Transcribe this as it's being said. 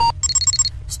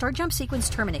Start jump sequence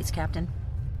terminates, Captain.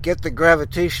 Get the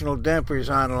gravitational dampers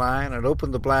online and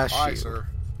open the blast shield. Aye, sir.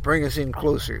 Bring us in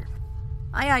closer.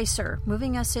 Aye, aye, sir.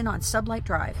 Moving us in on sublight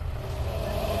drive.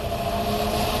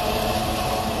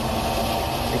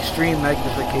 Extreme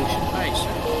magnification. Aye,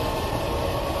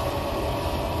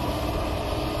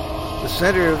 sir. The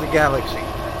center of the galaxy.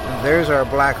 And there's our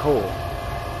black hole.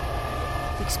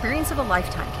 The experience of a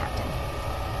lifetime, Captain.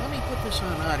 Let me put this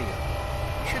on audio.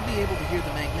 You should be able to hear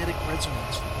the magnetic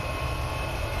resonance.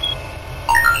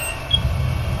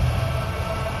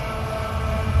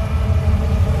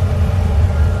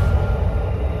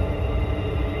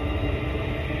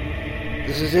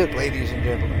 This is it, ladies and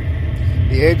gentlemen.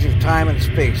 The edge of time and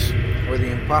space, where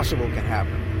the impossible can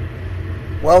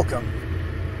happen. Welcome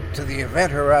to the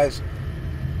event horizon.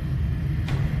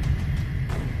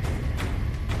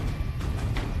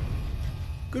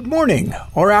 Good morning,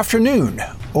 or afternoon,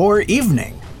 or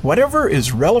evening, whatever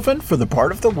is relevant for the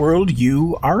part of the world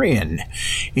you are in.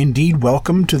 Indeed,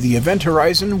 welcome to the event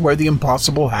horizon where the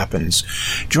impossible happens.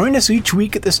 Join us each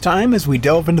week at this time as we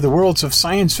delve into the worlds of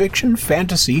science fiction,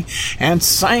 fantasy, and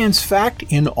science fact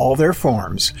in all their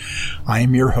forms. I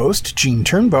am your host, Gene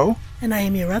Turnbow. And I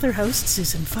am your other host,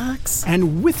 Susan Fox.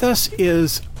 And with us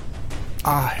is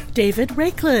David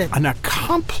Raiklen, an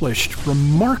accomplished,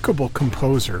 remarkable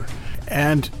composer.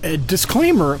 And a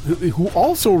disclaimer, who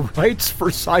also writes for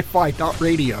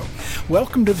sci-fi.radio.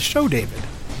 Welcome to the show, David.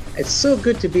 It's so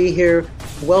good to be here.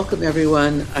 Welcome,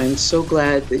 everyone. I'm so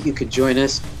glad that you could join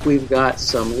us. We've got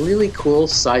some really cool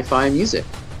sci-fi music.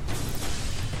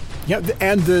 Yeah,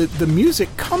 and the music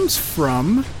comes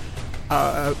from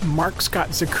Mark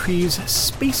Scott Zakri's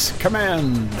Space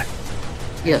Command.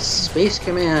 Yes, Space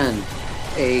Command,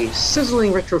 a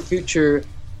sizzling retro future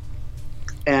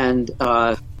and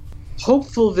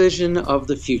hopeful vision of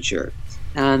the future.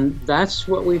 And that's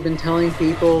what we've been telling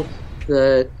people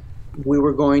that we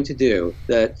were going to do,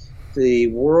 that the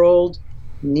world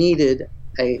needed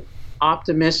a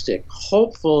optimistic,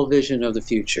 hopeful vision of the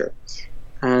future.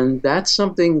 And that's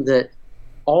something that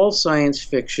all science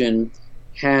fiction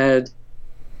had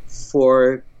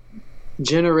for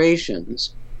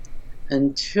generations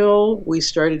until we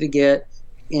started to get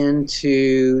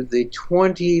into the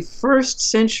 21st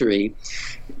century,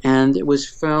 and it was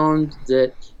found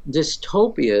that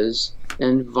dystopias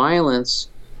and violence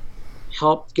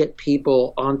helped get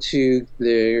people onto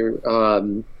their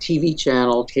TV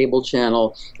channel, cable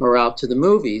channel, or out to the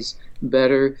movies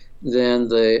better than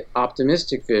the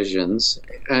optimistic visions,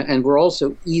 and were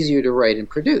also easier to write and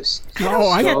produce.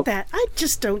 I don't get that. I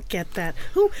just don't get that.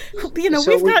 Who we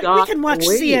can watch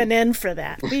CNN for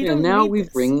that. Now we're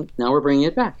bringing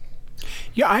it back.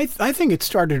 Yeah, I think it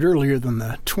started earlier than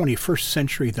the 21st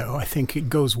century, though. I think it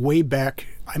goes way back.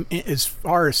 As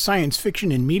far as science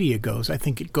fiction and media goes, I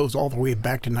think it goes all the way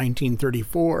back to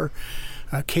 1934,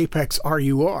 Capex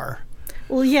RUR.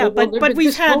 Well, yeah, but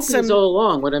we've had some all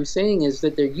along. What I'm saying is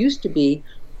that there used to be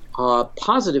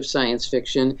positive science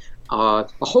fiction, a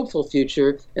hopeful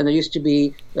future, and there used to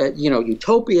be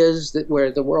utopias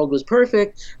where the world was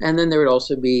perfect, and then there would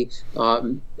also be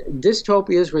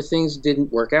dystopias where things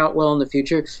didn't work out well in the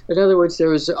future. In other words, there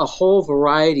was a whole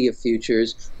variety of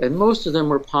futures, and most of them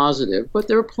were positive, but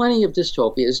there were plenty of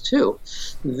dystopias too.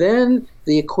 Then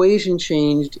the equation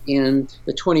changed in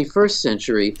the 21st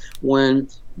century when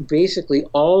basically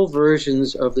all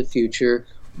versions of the future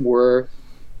were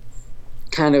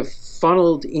kind of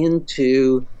funneled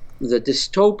into the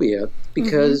dystopia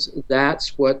because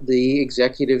that's what the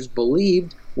executives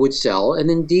believed would sell,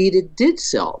 and indeed it did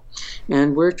sell.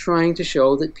 And we're trying to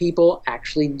show that people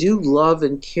actually do love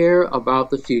and care about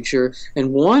the future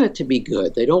and want it to be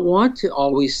good. They don't want to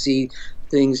always see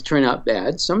things turn out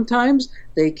bad. Sometimes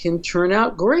they can turn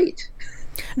out great.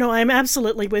 No, I'm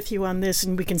absolutely with you on this,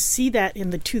 and we can see that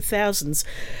in the 2000s.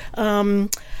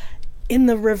 In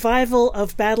the revival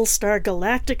of Battlestar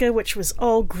Galactica, which was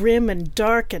all grim and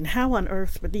dark, and how on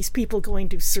earth were these people going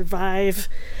to survive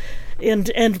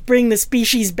and bring the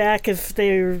species back if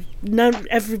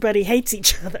everybody hates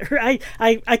each other?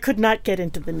 I could not get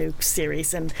into the new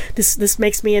series, and this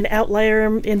makes me an outlier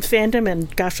in fandom,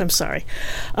 and gosh, I'm sorry.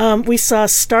 We saw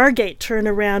Stargate turn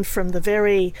around from the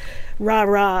very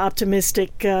rah-rah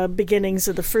optimistic beginnings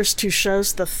of the first two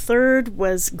shows. The third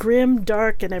was grim,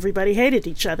 dark, and everybody hated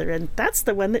each other, and that's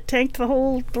the one that tanked the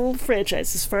whole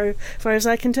franchise as far as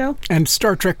I can tell. And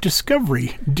Star Trek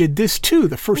Discovery did this too.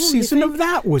 The first season of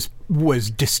that was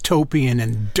dystopian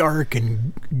and dark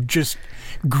and just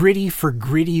gritty for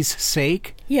gritty's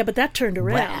sake. Yeah, but that turned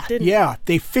around, didn't it? Yeah,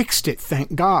 they fixed it,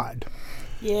 thank God.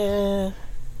 Yeah.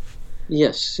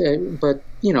 Yes, but,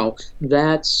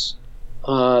 that's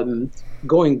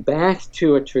going back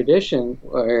to a tradition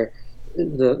where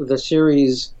the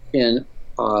series in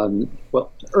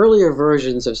earlier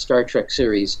versions of Star Trek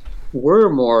series were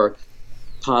more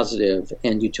positive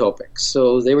and utopic.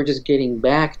 So they were just getting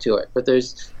back to it. But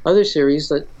there's other series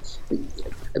that,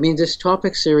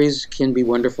 dystopic series can be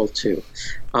wonderful too.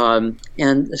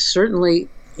 And certainly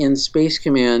in Space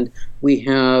Command, we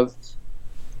have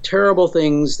terrible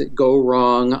things that go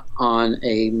wrong on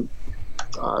a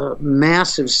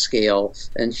massive scale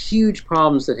and huge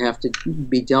problems that have to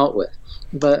be dealt with.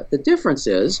 But the difference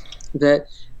is that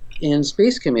in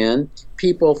Space Command,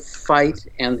 people fight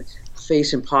and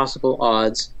face impossible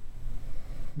odds,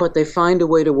 but they find a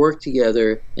way to work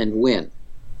together and win.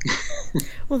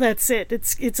 Well, that's it.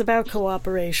 It's about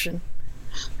cooperation.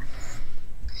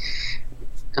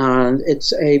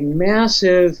 It's a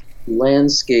massive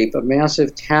landscape, a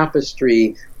massive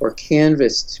tapestry or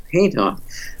canvas to paint on.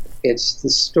 It's the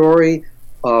story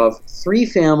of three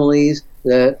families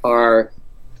that are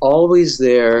always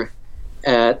there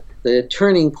at the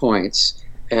turning points,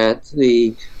 at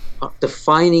the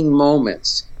defining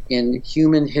moments in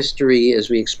human history as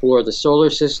we explore the solar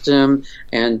system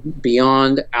and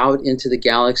beyond out into the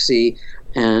galaxy,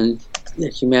 and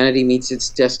humanity meets its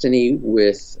destiny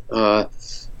with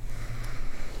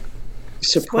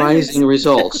surprising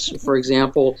results. For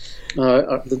example,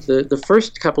 the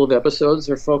first couple of episodes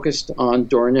are focused on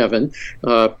Doran Evan,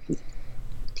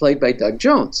 played by Doug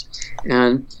Jones.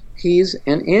 And he's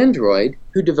an android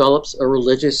who develops a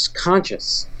religious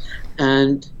conscience.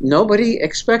 And nobody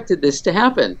expected this to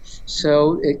happen.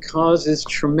 So it causes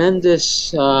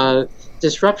tremendous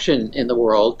disruption in the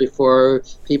world before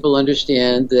people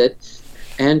understand that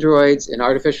androids and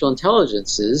artificial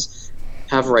intelligences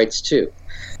have rights too.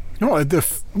 No,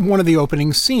 one of the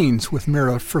opening scenes with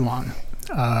Mira Furlan,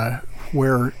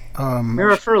 where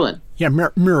Mira Furlan. Yeah,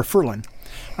 Mira Furlan,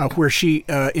 where she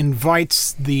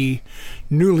invites the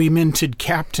newly minted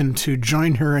captain to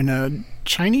join her in a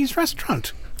Chinese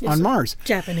restaurant on Mars.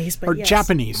 Japanese, but or yes.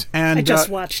 Japanese. And I just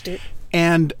watched it.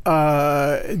 And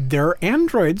there are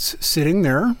androids sitting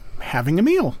there having a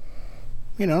meal.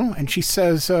 And she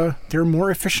says there are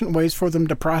more efficient ways for them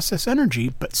to process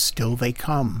energy, but still they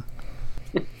come.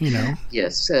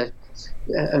 Yes,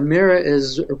 Mira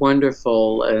is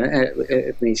wonderful.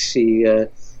 May she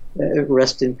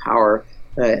rest in power.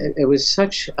 It was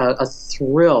such a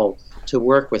thrill to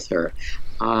work with her.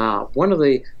 One of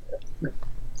the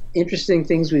interesting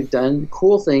things we've done,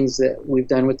 cool things that we've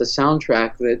done with the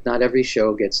soundtrack that not every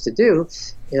show gets to do,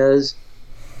 is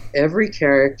every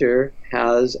character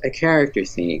has a character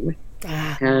theme,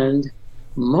 and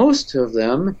most of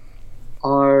them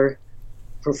are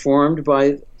performed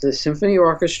by the symphony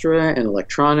orchestra and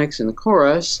electronics and the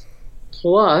chorus,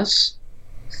 plus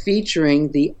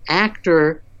featuring the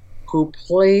actor who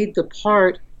played the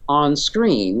part on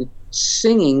screen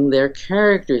singing their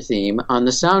character theme on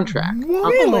the soundtrack.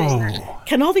 Really?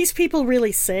 Can all these people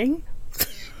really sing?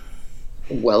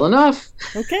 Well enough.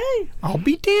 Okay. I'll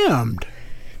be damned.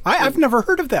 I've never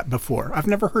heard of that before. I've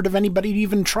never heard of anybody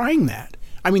even trying that.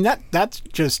 I mean, that's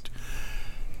just...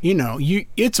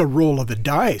 it's a roll of the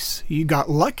dice. You got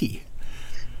lucky.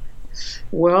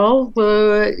 Well,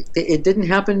 it didn't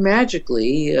happen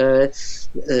magically.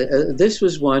 This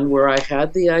was one where I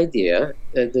had the idea,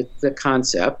 the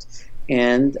concept,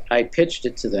 and I pitched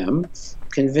it to them,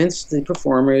 convinced the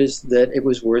performers that it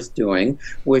was worth doing,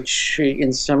 which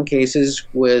in some cases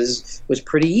was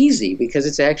pretty easy because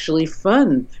it's actually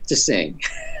fun to sing.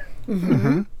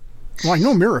 Mm-hmm. Well, I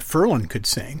know Mira Furlan could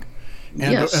sing.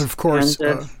 And yes, of course,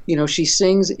 and, she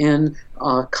sings in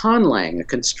conlang, a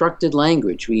constructed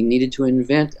language. We needed to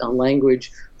invent a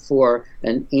language for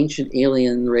an ancient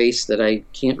alien race that I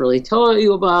can't really tell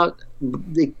you about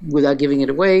without giving it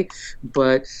away.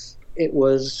 But it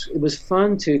was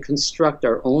fun to construct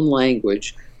our own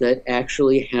language that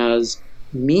actually has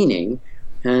meaning,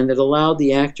 and it allowed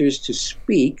the actors to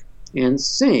speak and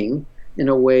sing in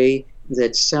a way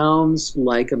that sounds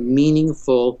like a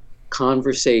meaningful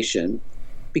conversation,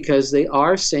 because they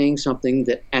are saying something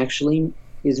that actually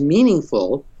is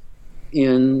meaningful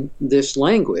in this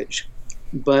language.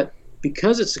 But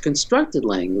because it's a constructed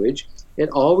language, it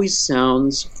always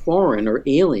sounds foreign or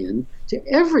alien to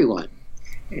everyone.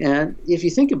 And if you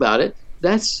think about it,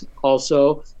 that's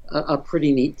also a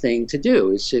pretty neat thing to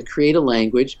do, is to create a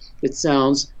language that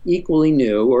sounds equally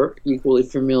new or equally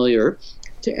familiar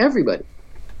to everybody.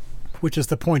 Which is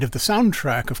the point of the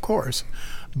soundtrack, of course.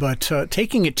 But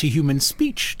taking it to human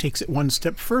speech takes it one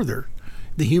step further.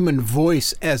 The human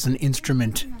voice as an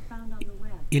instrument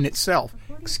in itself.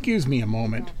 Excuse me a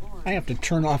moment. I have to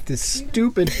turn off this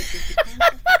stupid...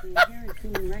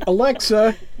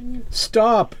 Alexa,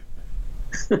 stop.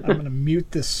 I'm going to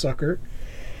mute this sucker.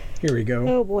 Here we go.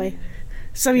 Oh boy.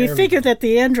 So you figure that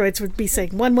the androids would be saying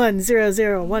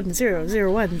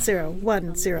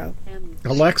 110010011010.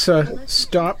 Alexa,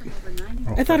 stop.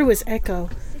 I thought it was Echo.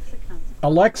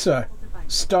 Alexa,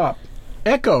 stop.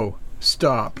 Echo,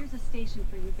 stop.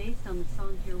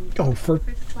 Oh,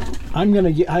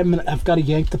 I've got to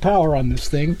yank the power on this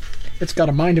thing. It's got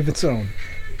a mind of its own.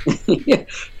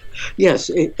 Yes,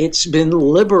 it's been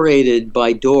liberated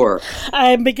by Door.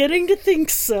 I'm beginning to think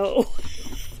so.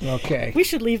 Okay. We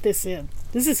should leave this in.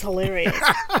 This is hilarious.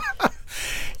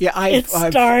 Yeah, It's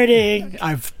starting.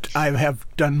 I have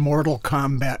done Mortal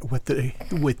Kombat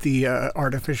with the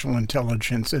artificial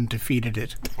intelligence and defeated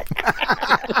it.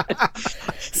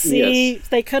 See, Yes.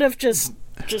 they could have just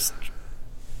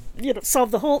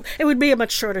solved the whole. It would be a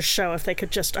much shorter show if they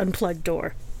could just unplug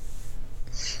Door.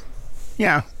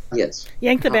 Yeah. Yes.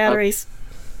 Yank the batteries.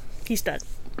 He's done.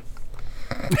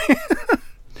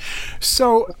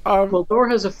 So, Well, Door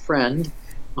has a friend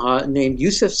named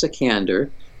Yusuf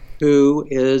Sikander, who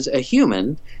is a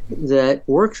human that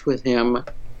works with him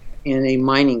in a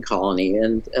mining colony.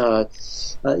 And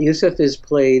Yusuf is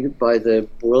played by the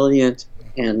brilliant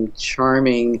and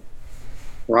charming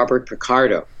Robert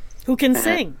Picardo. Who can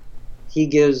sing? He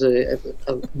gives a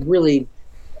really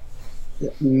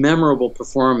memorable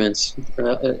performance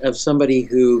of somebody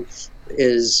who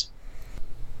is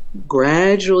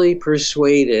gradually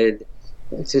persuaded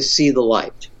to see the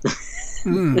light.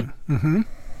 mm-hmm.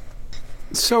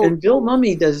 So, And Bill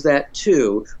Mummy does that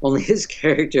too, only his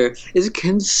character is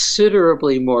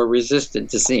considerably more resistant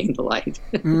to seeing the light.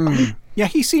 Yeah,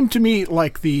 he seemed to me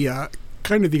like the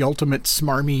kind of the ultimate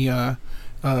smarmy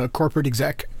corporate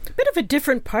exec. A bit of a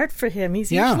different part for him.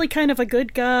 He's usually kind of a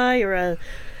good guy or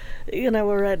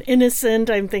or an innocent.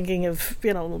 I'm thinking of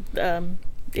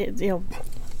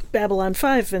Babylon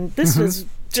 5, and this was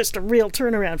just a real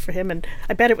turnaround for him, and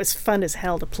I bet it was fun as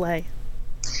hell to play.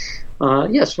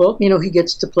 Yes, well, he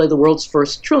gets to play the world's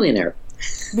first trillionaire.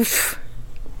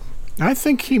 I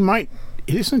think he might.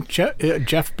 Isn't Jeff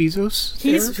Bezos?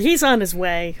 He's on his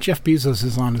way. Jeff Bezos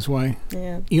is on his way.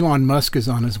 Yeah. Elon Musk is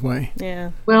on his way.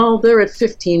 Yeah. Well, they're at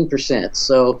 15%,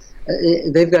 so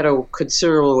they've got a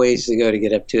considerable ways to go to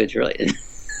get up to a trillion.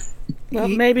 Well,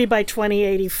 maybe by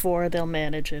 2084 they'll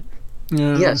manage it.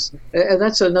 Yes, and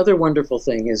that's another wonderful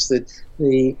thing, is that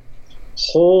the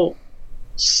whole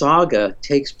saga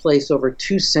takes place over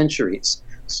 2 centuries.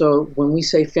 So when we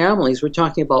say families, we're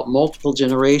talking about multiple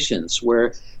generations,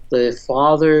 where the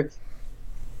father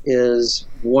is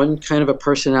one kind of a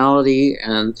personality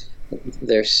and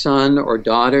their son or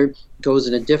daughter goes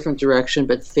in a different direction,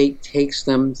 but fate takes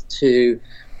them to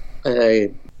a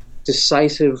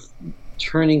decisive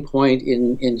turning point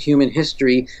in human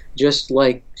history, just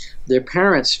like their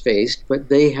parents faced, but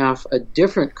they have a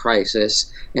different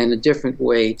crisis and a different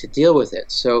way to deal with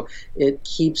it. So it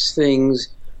keeps things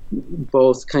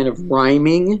both kind of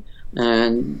rhyming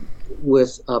and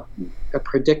with a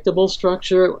predictable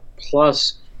structure,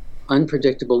 plus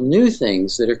unpredictable new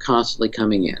things that are constantly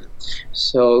coming in.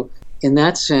 So in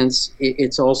that sense,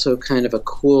 it's also kind of a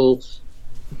cool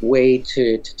way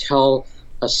to tell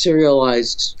a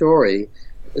serialized story,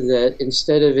 that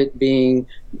instead of it being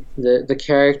the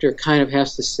character kind of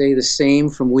has to stay the same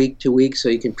from week to week so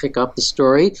you can pick up the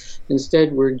story,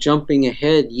 instead we're jumping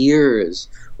ahead years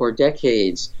or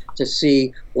decades to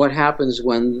see what happens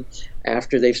when,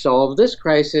 after they've solved this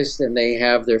crisis, then they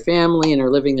have their family and are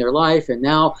living their life, and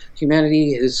now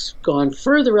humanity has gone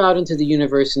further out into the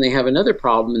universe and they have another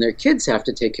problem and their kids have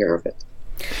to take care of it.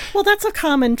 Well, that's a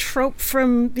common trope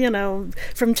from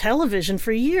television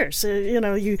for years.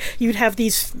 You'd have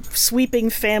these sweeping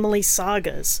family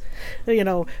sagas.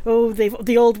 The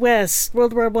Old West,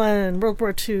 World War I, World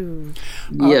War II.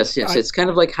 Yes. It's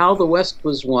kind of like How the West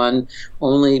Was Won,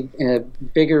 only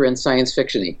bigger and science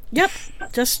fiction-y. Yep.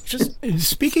 Just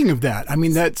Speaking of that, I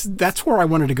mean, that's where I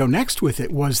wanted to go next with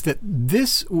it, was that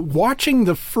watching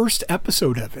the first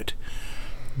episode of it,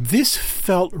 this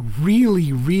felt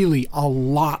really, really a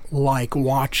lot like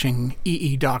watching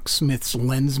E. Doc Smith's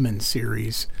Lensman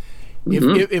series.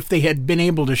 Mm-hmm. If they had been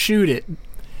able to shoot it,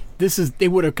 they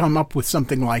would have come up with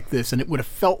something like this, and it would have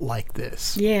felt like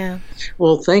this. Yeah.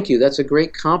 Well, thank you. That's a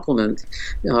great compliment.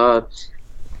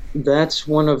 That's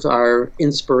one of our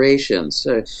inspirations.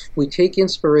 We take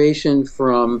inspiration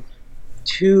from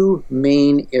 2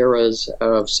 main eras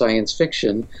of science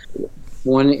fiction.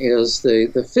 One is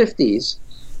the 50s,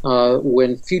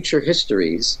 when future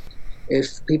histories,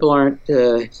 if people aren't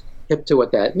hip to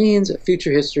what that means,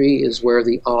 future history is where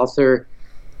the author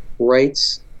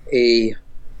writes a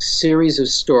series of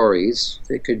stories.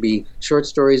 It could be short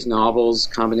stories, novels,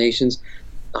 combinations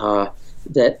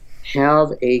that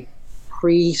have a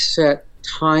preset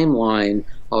timeline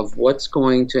of what's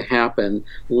going to happen,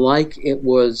 like it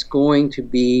was going to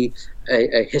be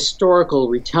a historical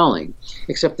retelling,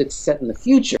 except it's set in the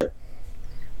future.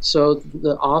 So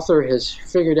the author has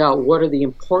figured out what are the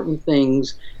important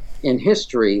things in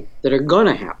history that are going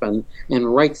to happen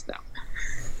and writes them.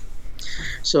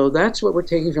 So that's what we're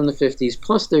taking from the 50s,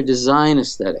 plus their design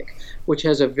aesthetic, which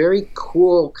has a very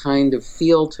cool kind of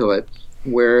feel to it,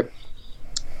 where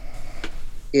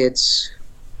it's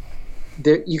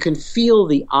there, you can feel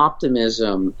the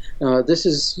optimism. This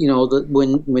is,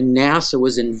 when NASA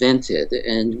was invented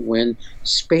and when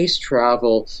space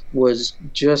travel was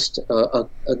just a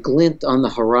glint on the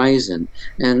horizon.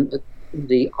 And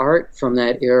the art from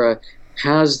that era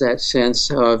has that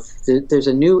sense of there's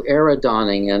a new era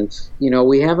dawning, and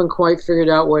we haven't quite figured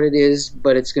out what it is,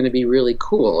 but it's going to be really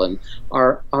cool. And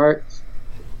our art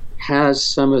has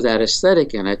some of that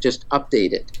aesthetic in it, just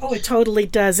updated. Oh, it totally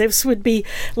does. This would be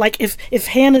like if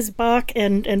Hannes Bach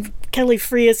and Kelly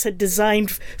Frias had designed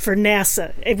for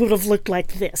NASA, it would have looked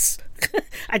like this.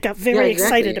 I got very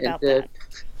excited about that.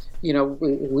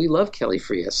 We love Kelly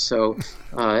Frias, so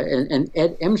and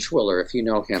Ed Emshwiller, if you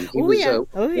know him, he was a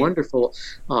wonderful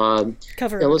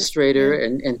cover illustrator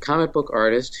and comic book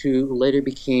artist who later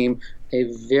became a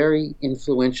very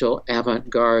influential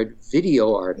avant-garde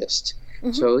video artist.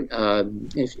 Mm-hmm. So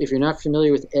if you're not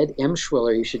familiar with Ed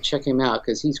Emshwiller, you should check him out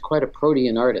because he's quite a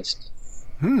protean artist.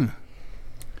 No,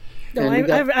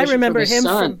 I remember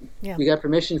him. We got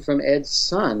permission from Ed's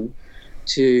son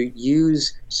to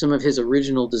use some of his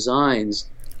original designs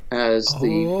as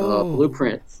the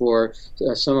blueprint for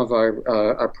some of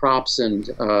our props and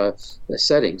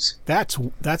settings.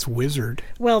 That's wizard.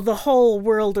 Well, the whole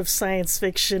world of science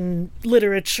fiction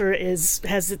literature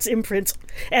has its imprints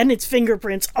and its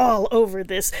fingerprints all over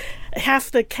this.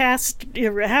 Half the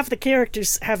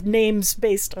characters have names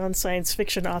based on science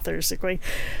fiction authors. They're going,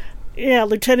 yeah,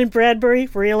 Lieutenant Bradbury,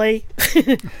 really?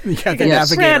 The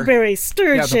navigator. Bradbury,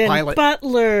 Sturgeon, pilot.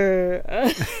 Butler.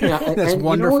 That's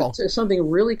wonderful. Something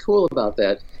really cool about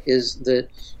that is that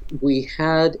we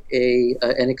had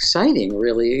an exciting,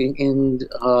 really, and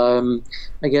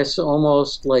I guess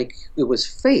almost like it was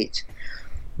fate,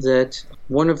 that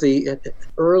one of the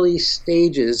early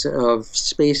stages of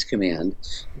Space Command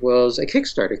was a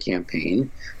Kickstarter campaign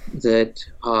that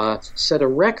set a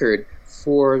record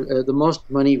for the most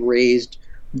money raised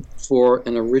for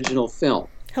an original film.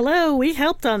 Hello, we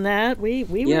helped on that. We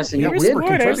were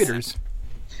contributors.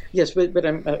 Yes, but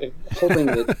I'm hoping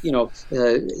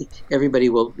that everybody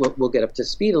will get up to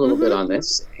speed a little bit on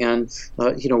this. And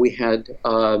we had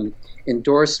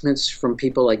endorsements from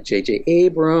people like J.J.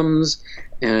 Abrams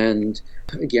and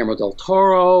Guillermo del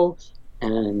Toro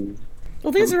and.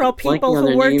 Well, these are all people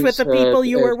who worked with the people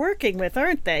you were working with,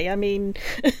 aren't they? I mean,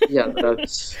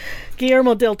 that's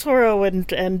Guillermo del Toro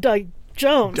and Doug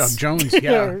Jones. Doug Jones,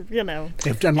 yeah. Or,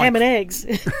 they've done ham and eggs.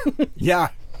 Yeah.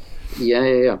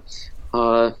 Yeah.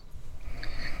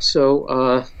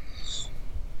 So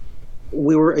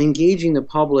we were engaging the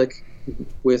public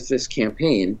with this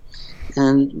campaign,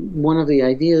 and one of the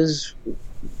ideas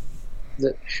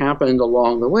that happened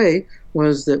along the way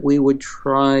was that we would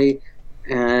try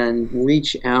and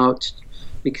reach out,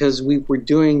 because we were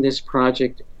doing this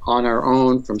project on our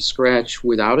own from scratch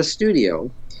without a studio.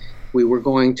 We were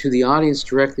going to the audience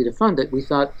directly to fund it. We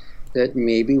thought that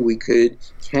maybe we could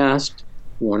cast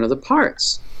one of the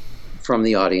parts from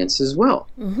the audience as well.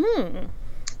 Mm-hmm.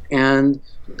 And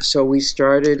so we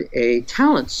started a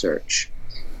talent search.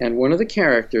 And one of the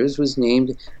characters was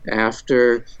named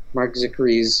after Mark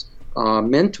Zickery's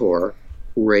mentor,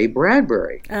 Ray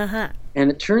Bradbury. Uh-huh. And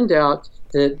it turned out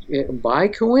that by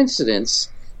coincidence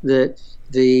that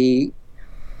the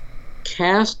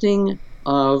casting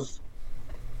of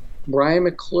Brian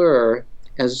McClure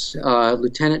as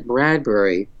Lieutenant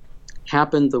Bradbury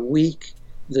happened the week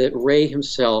that Ray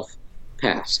himself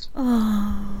passed.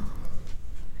 Oh.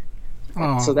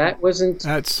 So that wasn't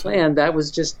planned. That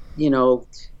was just,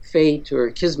 fate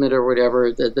or kismet or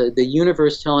whatever. The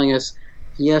universe telling us,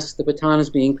 yes, the baton is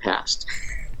being passed.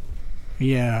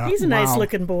 Yeah, he's a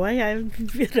nice-looking boy.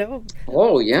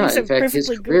 Oh yeah, in fact, his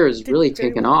career has really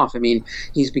taken off. I mean,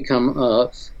 he's become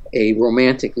a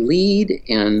romantic lead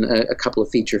in a couple of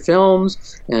feature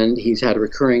films, and he's had a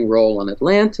recurring role in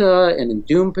Atlanta and in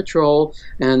Doom Patrol.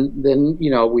 And then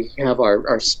we have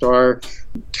our star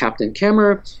Captain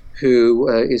Kemmer, who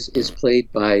is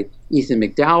played by Ethan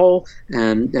McDowell,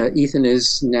 and Ethan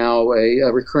is now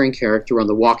a recurring character on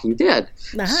The Walking Dead.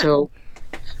 Uh-huh. So.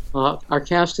 Our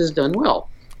cast has done well.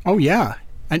 Oh, yeah.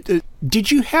 And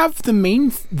did you have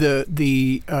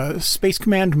the Space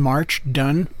Command March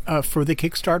done for the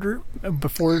Kickstarter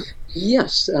before?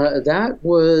 Yes, that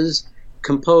was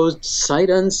composed sight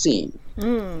unseen.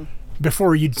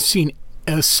 Before you'd seen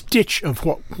a stitch of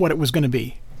what it was going to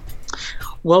be.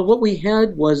 Well, what we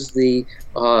had was the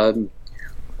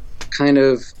kind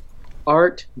of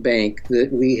art bank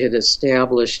that we had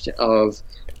established of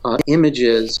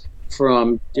images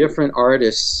from different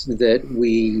artists that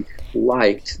we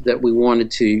liked, that we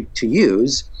wanted to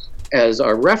use as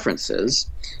our references.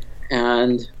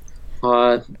 And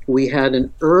we had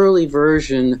an early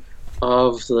version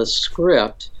of the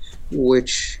script,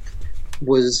 which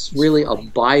was really a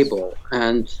Bible.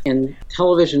 And in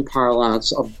television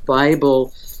parlance, a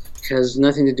Bible has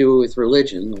nothing to do with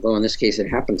religion, although in this case it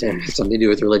happened to have something to do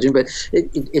with religion, but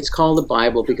it's called the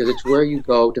Bible because it's where you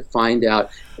go to find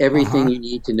out everything you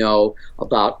need to know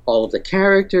about all of the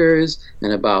characters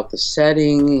and about the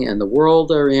setting and the world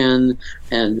they're in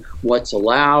and what's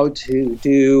allowed to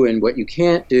do and what you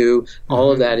can't do.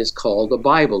 All of that is called a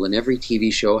Bible, and every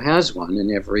TV show has one,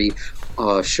 and every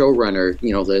showrunner,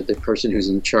 the person who's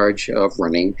in charge of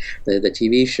running the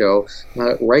TV show,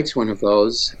 writes one of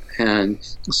those. And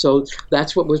so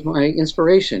that's what was my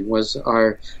inspiration, was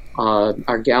our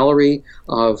gallery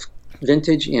of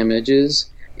vintage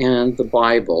images and the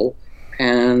Bible.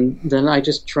 And then I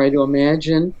just try to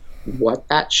imagine what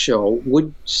that show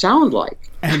would sound like.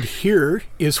 And here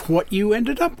is what you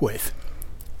ended up with.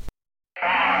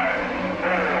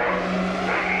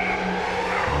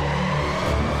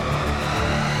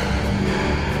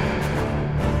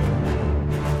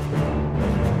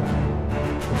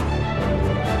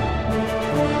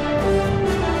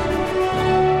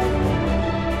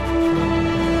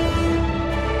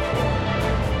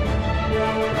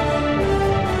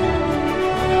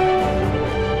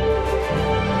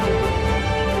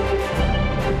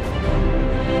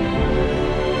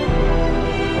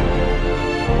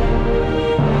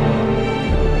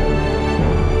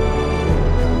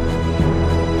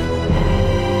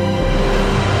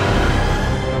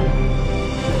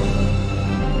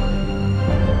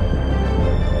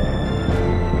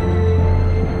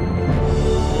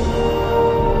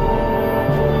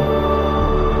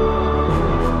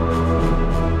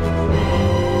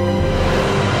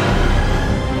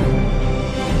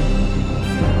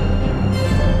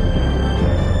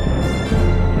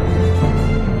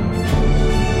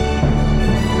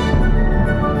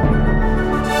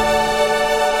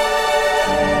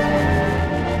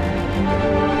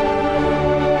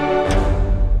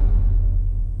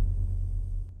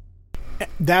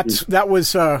 That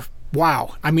was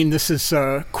wow. I mean, this is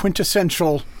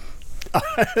quintessential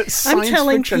science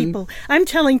fiction. I'm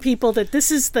telling people that this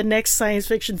is the next science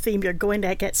fiction theme you're going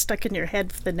to get stuck in your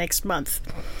head for the next month.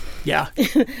 Yeah.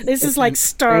 This is like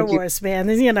Star Wars, man.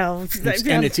 And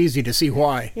it's easy to see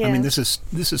why. Yeah. I mean, this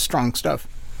is strong stuff.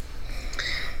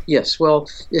 Yes, well,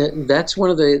 that's one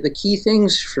of the key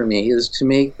things for me, is to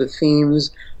make the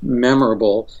themes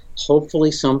memorable,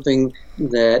 hopefully something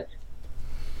that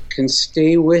can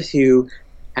stay with you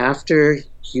after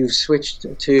you've switched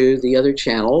to the other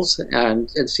channels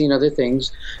and seen other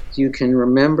things. You can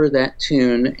remember that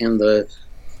tune and the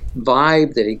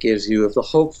vibe that it gives you of the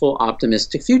hopeful,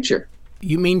 optimistic future.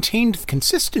 You maintained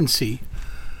consistency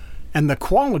and the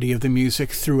quality of the music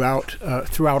throughout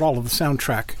all of the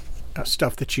soundtrack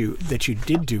stuff that you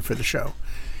did do for the show.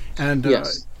 And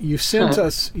yes. you sent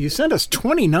us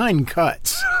 29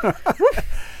 cuts.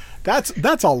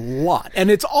 That's a lot,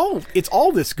 and it's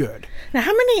all this good. Now,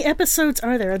 how many episodes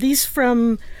are there? Are these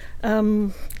from?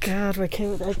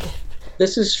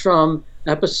 This is from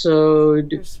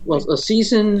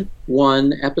season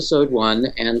 1, episode 1,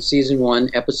 and season 1,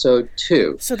 episode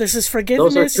 2. So this is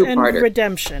Forgiveness and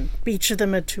Redemption. Each of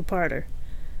them a two-parter.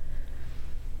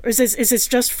 Or is this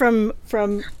just from?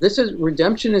 This is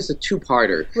Redemption is a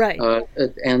two-parter, right?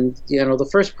 And the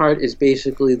first part is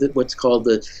basically what's called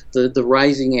the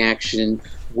rising action,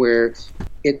 where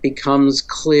it becomes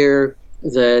clear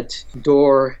that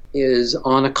Dor is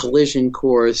on a collision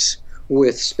course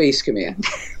with Space Command.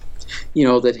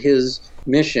 That his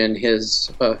mission,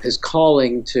 his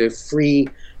calling to free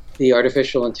the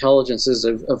artificial intelligences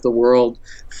of the world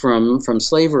from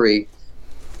slavery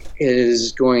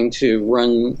is going to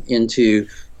run into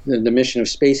the mission of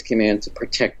Space Command to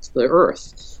protect the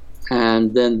Earth.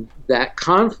 And then that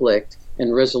conflict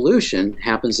and resolution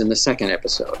happens in the second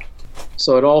episode.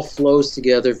 So it all flows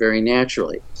together very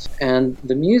naturally. And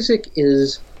the music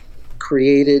is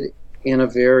created in a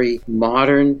very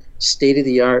modern,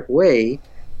 state-of-the-art way.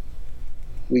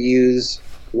 We use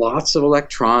lots of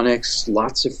electronics,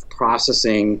 lots of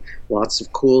processing, lots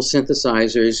of cool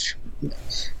synthesizers.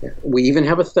 We even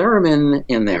have a theremin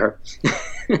in there,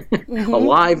 a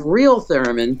live, real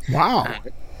theremin. Wow.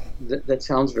 That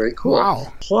sounds very cool.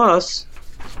 Wow. Plus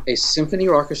a symphony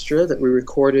orchestra that we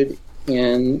recorded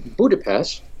in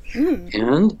Budapest,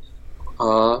 and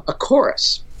a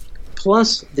chorus.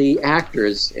 Plus the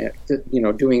actors,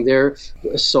 doing their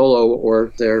solo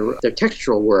or their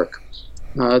textural work.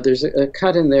 There's a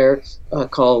cut in there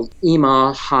called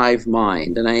Ima Hive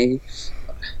Mind, and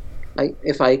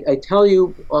if I tell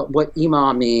you what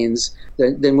Ima means,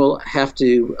 then we'll have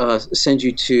to send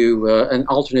you to an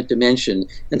alternate dimension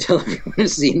until everyone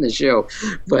has seen the show.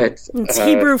 But it's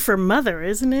Hebrew for mother,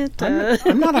 isn't it?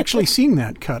 I'm not actually seeing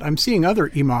that cut. I'm seeing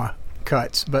other Ima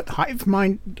cuts, but Hive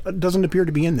Mind doesn't appear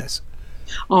to be in this.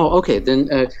 Oh, okay. Then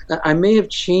I may have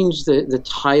changed the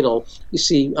title. You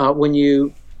see, when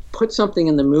you put something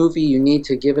in the movie, you need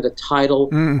to give it a title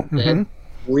that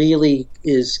really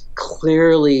is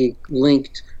clearly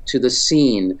linked to the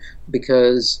scene,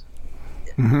 because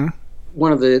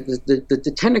one of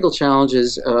the technical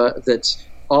challenges that's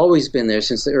always been there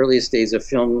since the earliest days of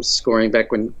film scoring,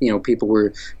 back when people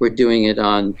were doing it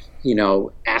on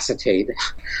acetate,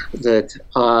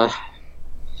 that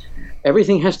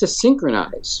everything has to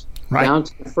synchronize down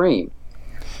to the frame.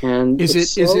 And it's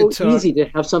easy to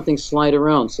have something slide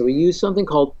around. So we use something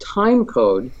called time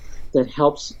code that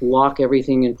helps lock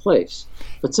everything in place.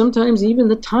 But sometimes even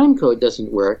the time code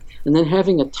doesn't work, and then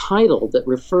having a title that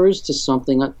refers to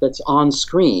something that's on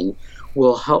screen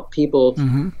will help people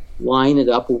line it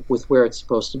up with where it's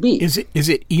supposed to be. Is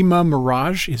it Ima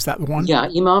Mirage? Is that the one? Yeah,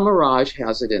 Ima Mirage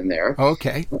has it in there.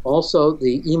 Okay. Also,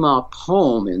 the Ima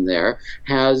poem in there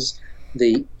has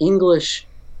the English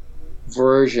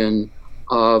version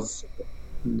of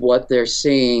what they're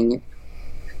saying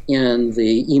in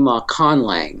the Ima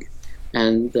Conlang.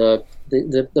 And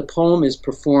the poem is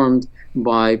performed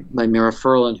by Mira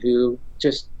Furlan, who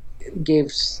just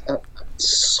gave a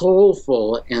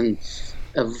soulful and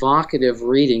evocative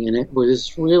reading, and it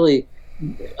was really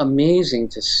amazing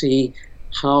to see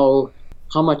how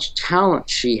much talent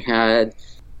she had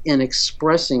in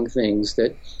expressing things,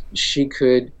 that she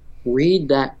could read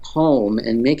that poem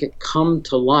and make it come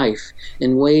to life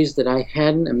in ways that I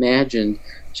hadn't imagined,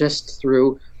 just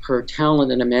through her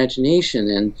talent and imagination,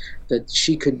 and that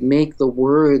she could make the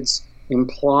words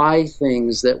imply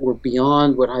things that were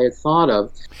beyond what I had thought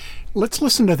of. Let's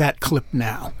listen to that clip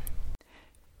now.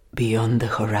 Beyond the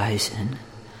horizon,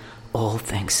 all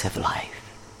things have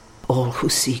life. All who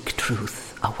seek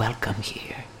truth are welcome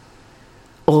here.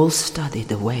 All study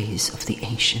the ways of the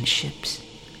ancient ships.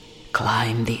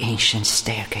 Climb the ancient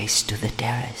staircase to the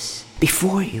terrace.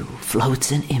 Before you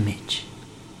floats an image.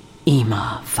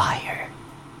 Ima fire.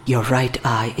 Your right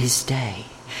eye is day.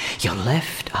 Your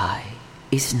left eye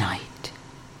is night.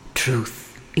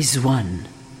 Truth is one,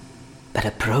 but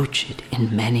approach it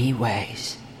in many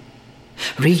ways.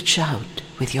 Reach out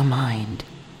with your mind.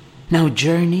 Now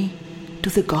journey to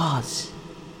the gods.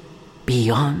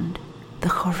 Beyond the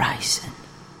horizon.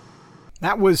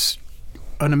 That was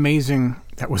an amazing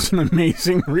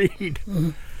read.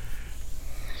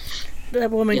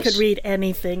 That woman could read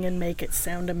anything and make it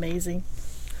sound amazing.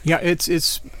 Yeah,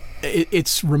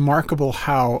 it's remarkable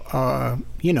how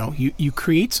you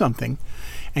create something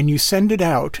and you send it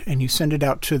out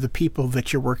to the people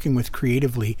that you're working with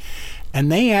creatively,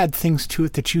 and they add things to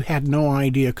it that you had no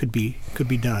idea could be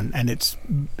done, and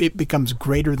it becomes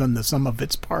greater than the sum of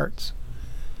its parts.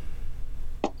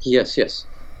 Yes.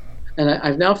 And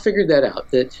I've now figured that out,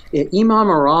 that Ima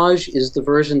Mirage is the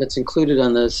version that's included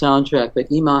on the soundtrack, but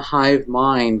Ima Hive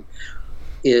Mind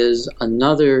is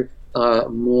another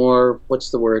more,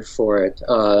 what's the word for it,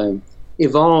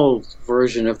 evolved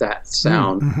version of that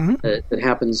sound that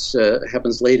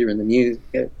happens later in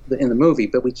the movie,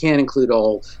 but we can't include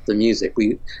all the music.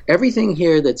 Everything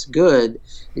here that's good,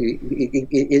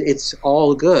 it's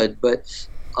all good, but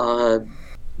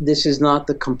this is not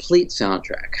the complete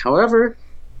soundtrack. However,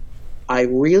 I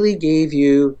really gave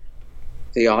you,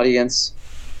 the audience,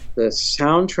 the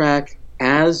soundtrack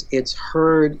as it's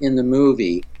heard in the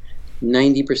movie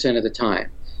 90% of the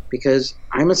time, because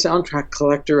I'm a soundtrack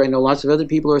collector. I know lots of other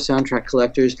people are soundtrack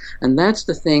collectors, and that's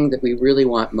the thing that we really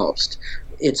want most.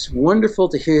 It's wonderful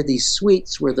to hear these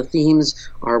suites where the themes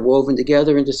are woven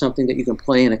together into something that you can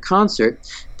play in a concert,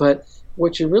 but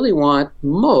what you really want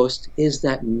most is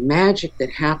that magic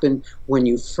that happened when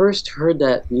you first heard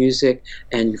that music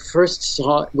and you first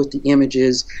saw it with the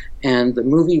images and the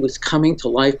movie was coming to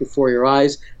life before your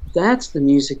eyes. That's the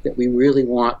music that we really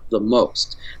want the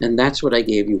most. And that's what I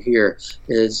gave you here.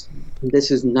 This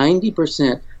is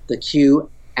 90% the cue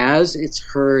as it's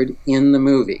heard in the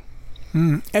movie.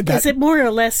 Is it more or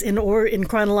less in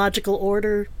chronological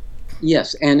order?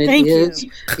 Yes, and it is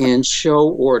in show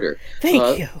order.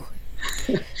 Thank you.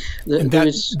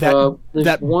 There's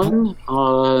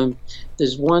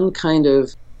one kind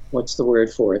of, what's the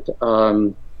word for it?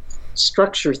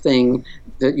 Structure thing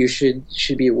that you should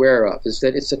be aware of, is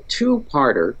that it's a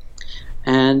two-parter,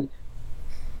 and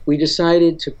we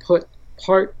decided to put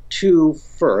part 2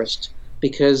 first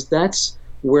because that's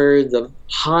where the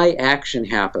high action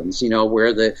happens,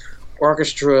 where the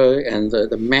orchestra and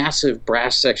the massive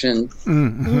brass section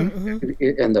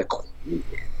and the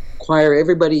choir,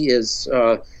 everybody is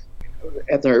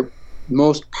at their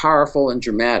most powerful and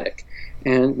dramatic.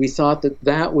 And we thought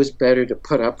that was better to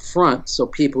put up front so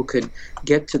people could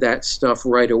get to that stuff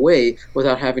right away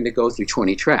without having to go through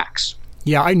 20 tracks.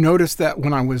 Yeah, I noticed that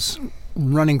when I was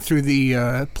running through the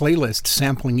playlist,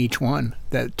 sampling each one,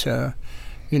 that,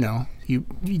 you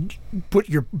put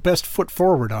your best foot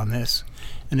forward on this.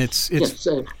 And it's yes,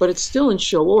 but it's still in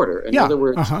show order. In other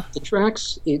words, the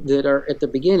tracks that are at the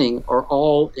beginning are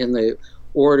all in the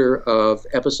order of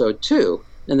episode 2.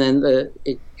 And then the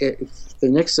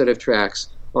next set of tracks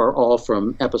are all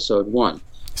from episode 1.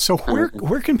 So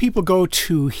where can people go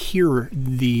to hear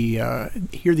the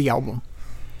album,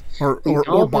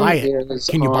 or buy it?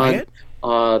 Can you buy it?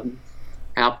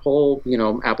 Apple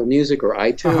Music or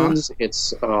iTunes.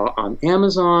 It's on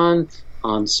Amazon,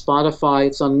 on Spotify.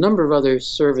 It's on a number of other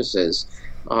services.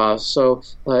 So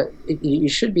you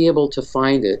should be able to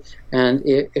find it. And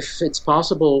if it's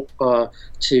possible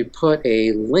to put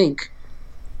a link.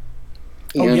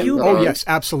 Yes,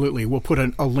 absolutely. We'll put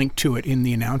a link to it in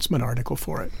the announcement article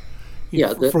for it.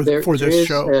 For this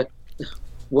show.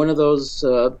 One of those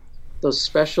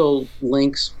special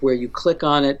links where you click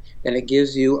on it and it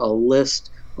gives you a list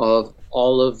of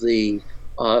all of the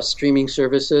streaming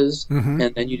services,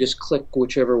 and then you just click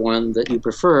whichever one that you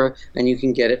prefer, and you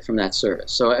can get it from that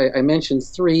service. So I mentioned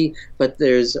 3, but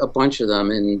there's a bunch of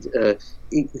them, and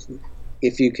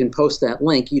if you can post that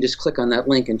link, you just click on that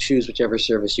link and choose whichever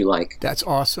service you like. That's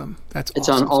awesome. It's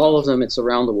on all of them. It's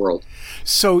around the world.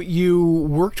 So you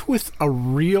worked with a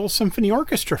real symphony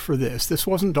orchestra for this. This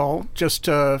wasn't all just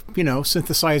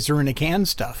synthesizer in a can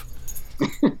stuff.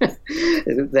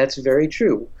 That's very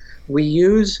true. We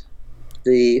use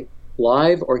the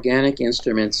live organic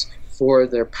instruments for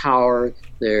their power,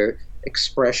 their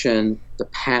expression, the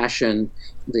passion,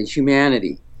 the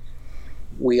humanity.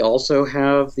 We also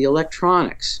have the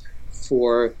electronics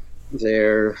for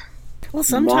their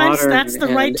sometimes that's the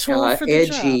right tool for the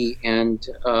edgy job. And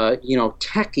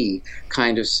techie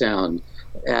kind of sound,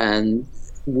 and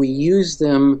we use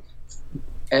them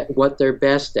at what they're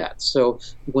best at. So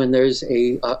when there's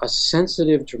a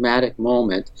sensitive, dramatic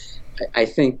moment, I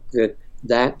think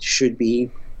that should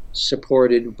be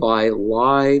supported by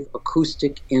live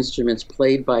acoustic instruments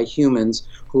played by humans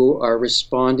who are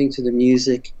responding to the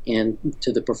music and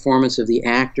to the performance of the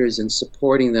actors and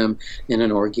supporting them in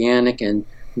an organic and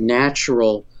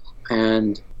natural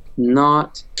and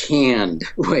not canned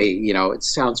way. It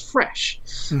sounds fresh.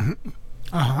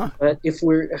 But if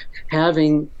we're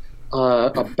having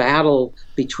a battle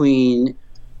between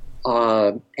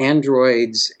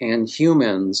androids and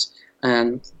humans,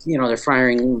 and they're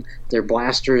firing their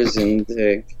blasters and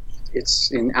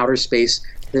it's in outer space,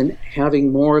 then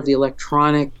having more of the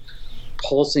electronic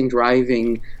pulsing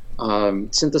driving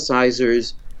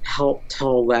synthesizers help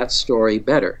tell that story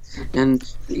better. And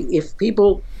if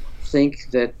people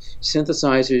think that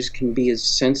synthesizers can be as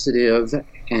sensitive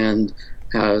and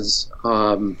as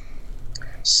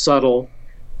subtle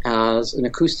as an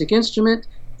acoustic instrument,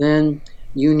 then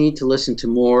you need to listen to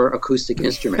more acoustic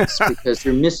instruments because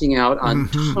you're missing out on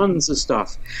tons of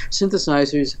stuff.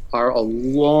 Synthesizers are a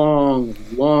long,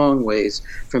 long ways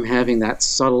from having that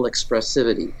subtle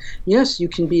expressivity. Yes, you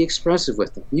can be expressive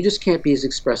with them. You just can't be as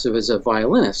expressive as a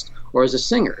violinist or as a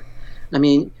singer. I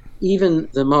mean, even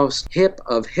the most hip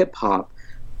of hip-hop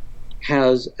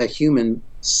has a human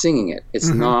singing it. It's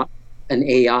not an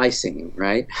AI singing,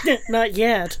 right? Not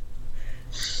yet.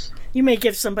 You may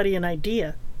give somebody an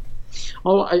idea.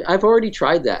 Oh, I've already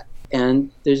tried that,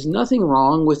 and there's nothing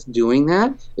wrong with doing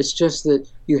that. It's just that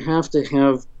you have to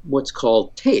have what's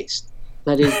called taste.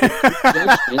 That is,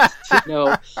 judgment to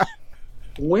know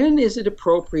when is it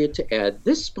appropriate to add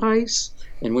this spice,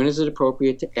 and when is it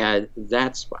appropriate to add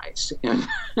that spice.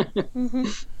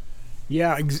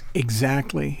 Yeah,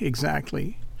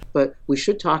 exactly. But we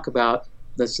should talk about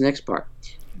this next part.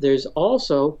 There's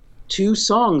also 2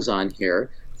 songs on here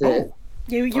that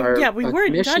we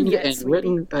weren't done yet. And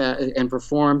written and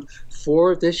performed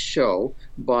for this show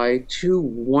by 2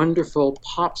 wonderful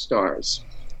pop stars.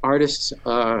 artist's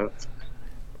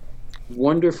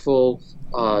wonderful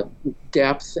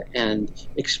depth and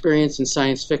experience in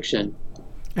science fiction.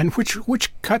 And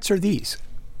which cuts are these?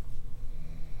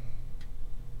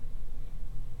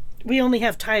 We only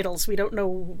have titles. We don't know,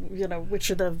 which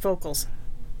are the vocals.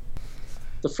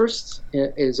 The first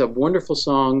is a wonderful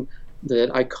song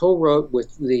that I co-wrote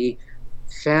with the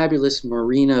fabulous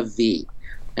Marina V.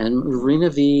 And Marina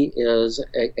V is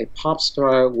a pop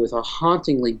star with a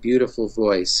hauntingly beautiful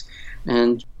voice.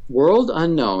 And World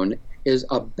Unknown is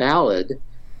a ballad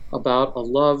about a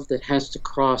love that has to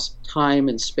cross time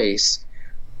and space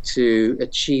to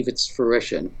achieve its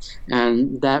fruition.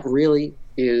 And that really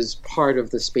is part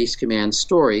of the Space Command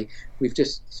story. We've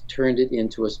just turned it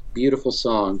into a beautiful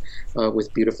song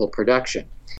with beautiful production.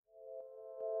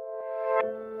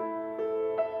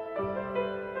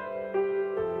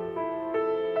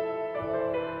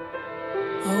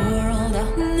 A world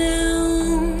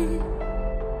unknown,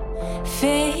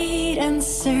 fate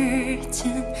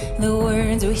uncertain, the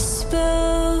words we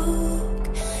spoke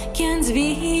can't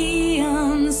be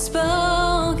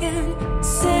unspoken.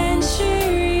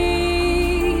 Centuries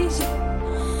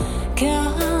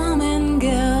come and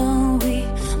go, we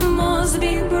must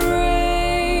be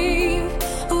brave,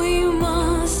 we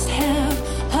must have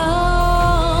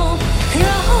hope.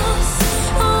 Cross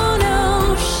an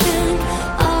ocean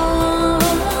of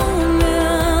a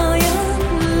million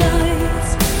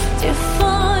lights to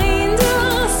find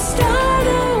a star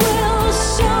that will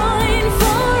shine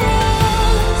for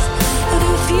us.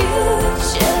 The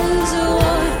future's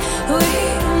what we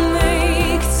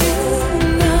make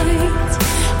tonight.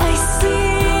 I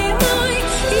see my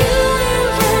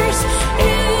universe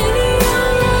in your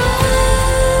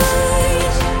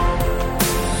eyes,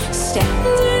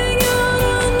 standing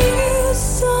on a new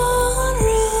sunrise.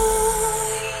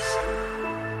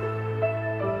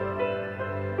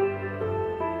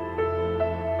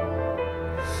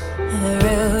 The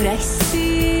road I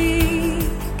see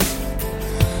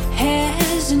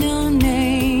has no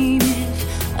name.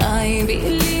 If I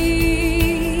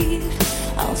believe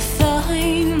I'll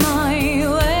find my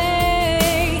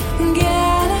way.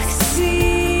 Galaxies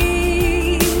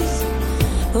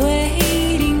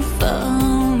waiting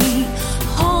for me,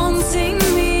 haunting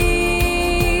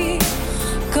me,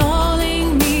 calling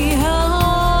me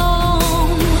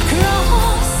home.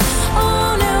 Cross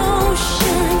an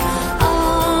ocean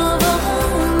of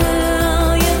a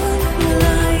million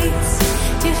lights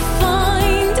to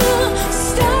find a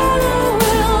star that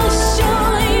will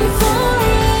shine for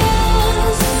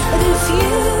us. The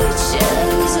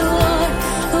future's what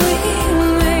we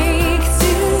make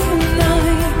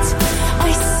tonight.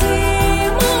 I see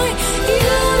my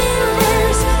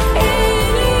universe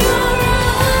in your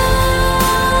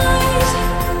eyes,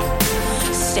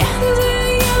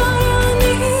 standing on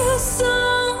a new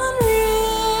sunrise.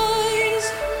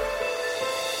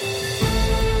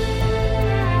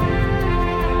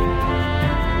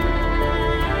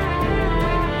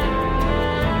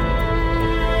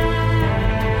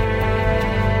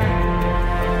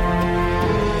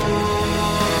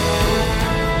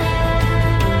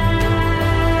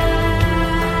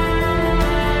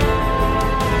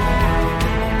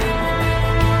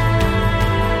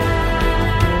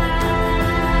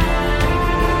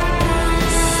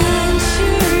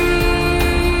 Centuries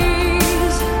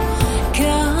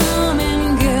come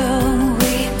and go,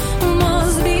 we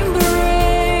must be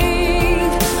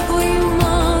brave, we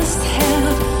must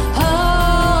have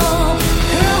hope.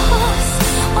 Cross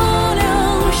an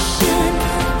ocean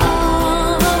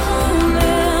of a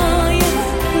million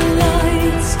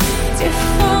lights to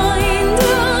find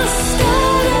a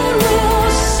star that will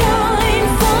shine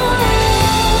for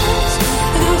us.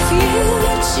 The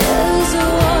future's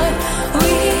what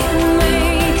we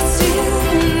make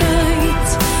tonight.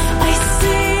 I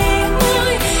see my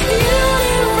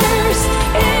universe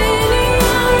in your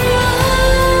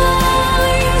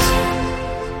eyes,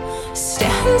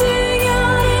 standing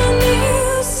on a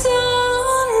new sunrise.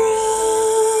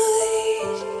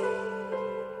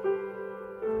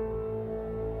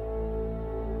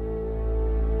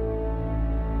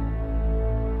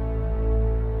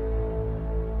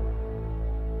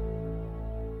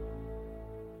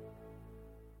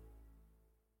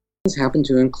 Happen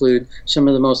to include some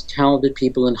of the most talented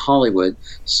people in Hollywood.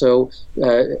 So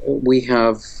we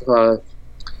have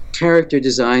character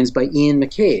designs by Ian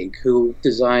McCaig, who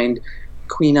designed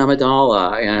Queen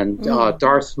Amidala and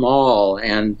Darth Maul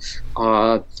and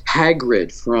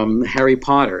Hagrid from Harry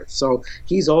Potter. So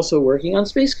he's also working on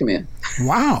Space Command.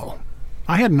 Wow.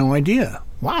 I had no idea.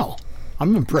 Wow.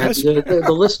 I'm impressed.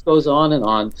 The list goes on and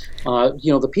on.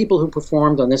 The people who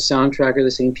performed on this soundtrack are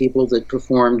the same people that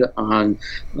performed on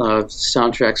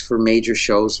soundtracks for major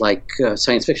shows like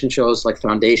science fiction shows like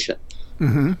Foundation.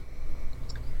 Mm-hmm.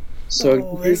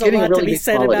 So there's a getting lot really to be good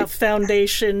said quality. about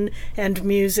Foundation and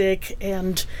music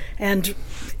and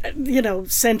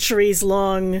centuries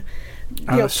long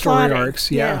story plotting.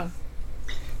 arcs. Yeah.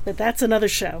 But that's another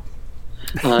show.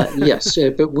 Yes,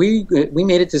 but we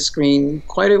made it to screen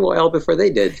quite a while before they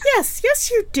did. Yes,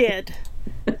 you did.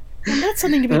 And that's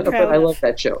something to be proud But I of. love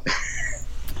that show.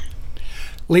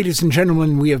 Ladies and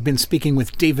gentlemen, we have been speaking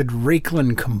with David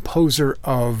Raiklen, composer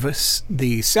of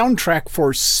the soundtrack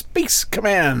for Space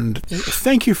Command.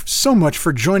 Thank you so much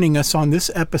for joining us on this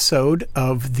episode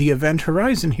of The Event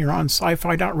Horizon here on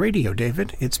Sci-Fi.radio,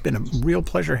 David. It's been a real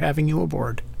pleasure having you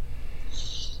aboard.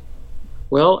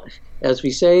 Well, as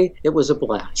we say, it was a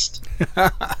blast.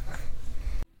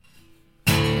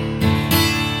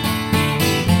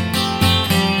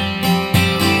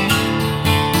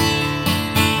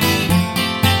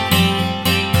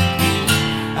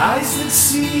 Eyes that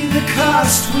see the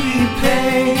cost we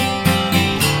pay,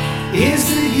 ears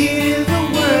that hear the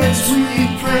words we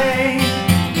pray,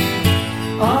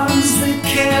 arms that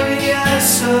carry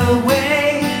us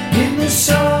away in the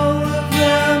soul of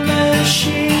the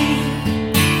machine.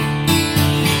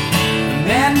 A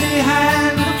man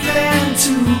behind the plan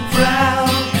too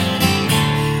proud,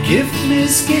 gift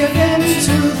misgiven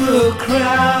to the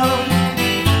crowd,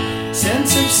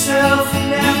 sense of self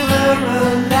never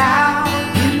allowed.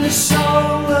 The soul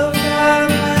of the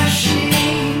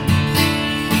machine.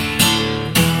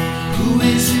 Who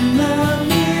is in the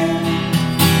mirror?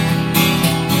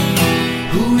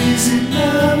 Who is in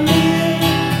the mirror?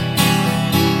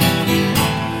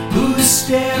 Who's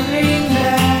staring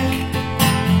back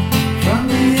from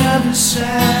the other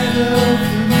side of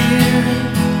the mirror?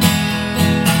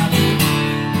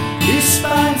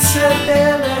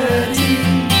 Responsibility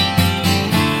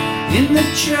in the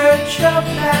church of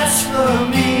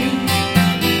blasphemy,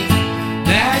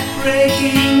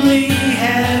 backbreakingly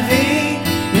heavy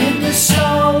in the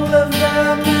soul of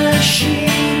the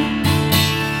machine.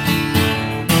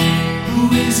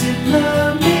 Who is in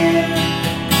the mirror?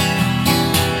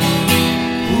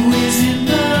 Who is in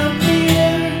the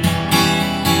mirror?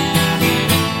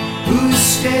 Who's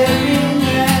staring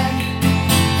back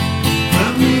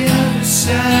from the other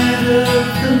side of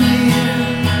the mirror?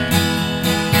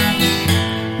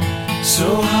 So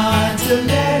hard to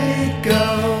let it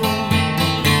go.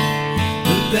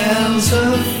 The bells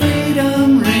of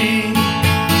freedom ring,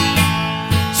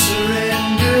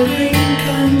 surrendering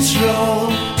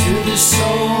control to the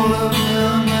soul of the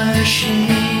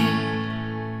machine.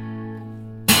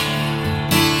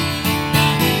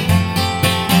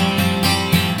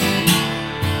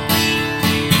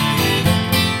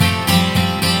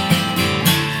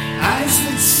 Eyes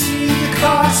that see the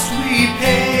cost we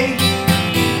pay,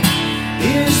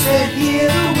 that hear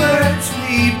the words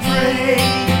we pray,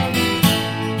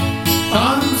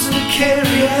 arms that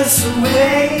carry us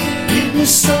away in the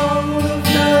soul of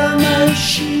the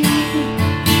machine,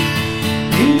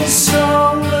 in the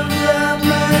soul of the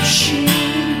machine.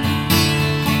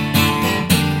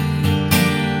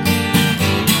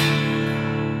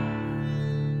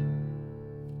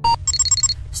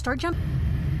 Start jump.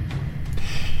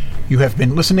 You have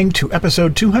been listening to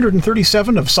episode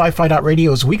 237 of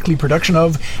Sci-Fi.radio's weekly production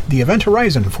of The Event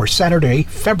Horizon for Saturday,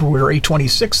 February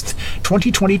 26th,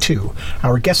 2022.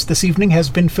 Our guest this evening has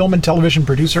been film and television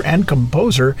producer and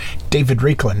composer David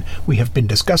Raiklen. We have been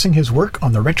discussing his work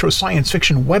on the retro science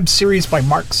fiction web series by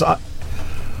Mark Oh,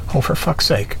 for fuck's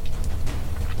sake.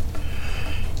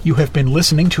 You have been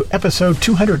listening to episode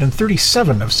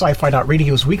 237 of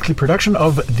Sci-Fi.radio's weekly production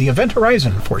of The Event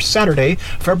Horizon for Saturday,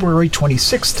 February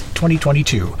 26th,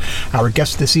 2022. Our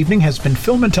guest this evening has been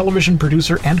film and television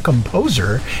producer and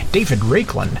composer David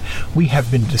Raiklen. We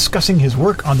have been discussing his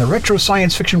work on the retro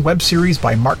science fiction web series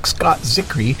by Mark Scott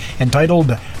Zicree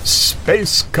entitled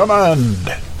Space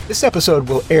Command. This episode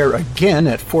will air again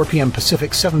at 4 p.m.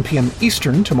 Pacific, 7 p.m.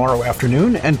 Eastern tomorrow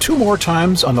afternoon, and 2 more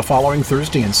times on the following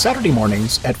Thursday and Saturday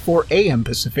mornings at 4 a.m.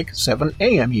 Pacific, 7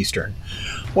 a.m. Eastern.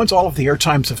 Once all of the air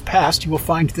times have passed, you will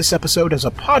find this episode as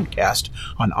a podcast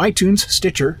on iTunes,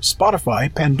 Stitcher,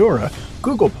 Spotify, Pandora,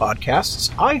 Google Podcasts,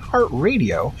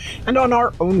 iHeartRadio, and on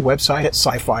our own website at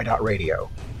sci-fi.radio.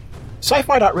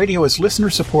 Sci-Fi.radio is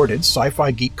listener-supported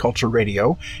sci-fi geek culture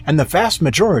radio, and the vast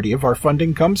majority of our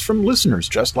funding comes from listeners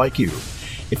just like you.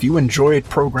 If you enjoyed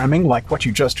programming like what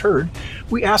you just heard,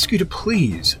 we ask you to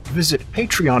please visit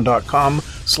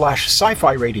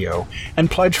patreon.com/sci-fi radio and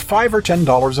pledge $5 or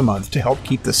 $10 a month to help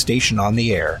keep the station on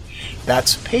the air.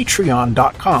 That's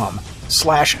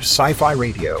patreon.com/sci-fi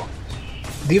radio.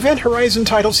 The Event Horizon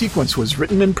title sequence was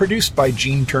written and produced by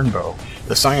Gene Turnbow.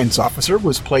 The science officer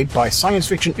was played by science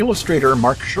fiction illustrator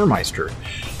Mark Schurmeister.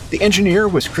 The engineer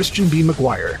was Christian B.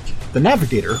 McGuire. The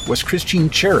navigator was Christine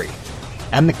Cherry.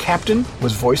 And the captain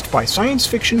was voiced by science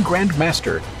fiction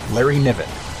grandmaster Larry Niven.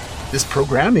 This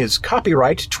program is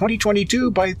copyright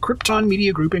 2022 by Krypton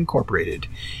Media Group Incorporated.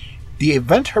 The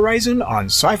Event Horizon on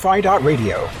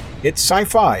sci-fi.radio. It's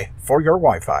sci-fi for your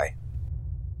Wi-Fi.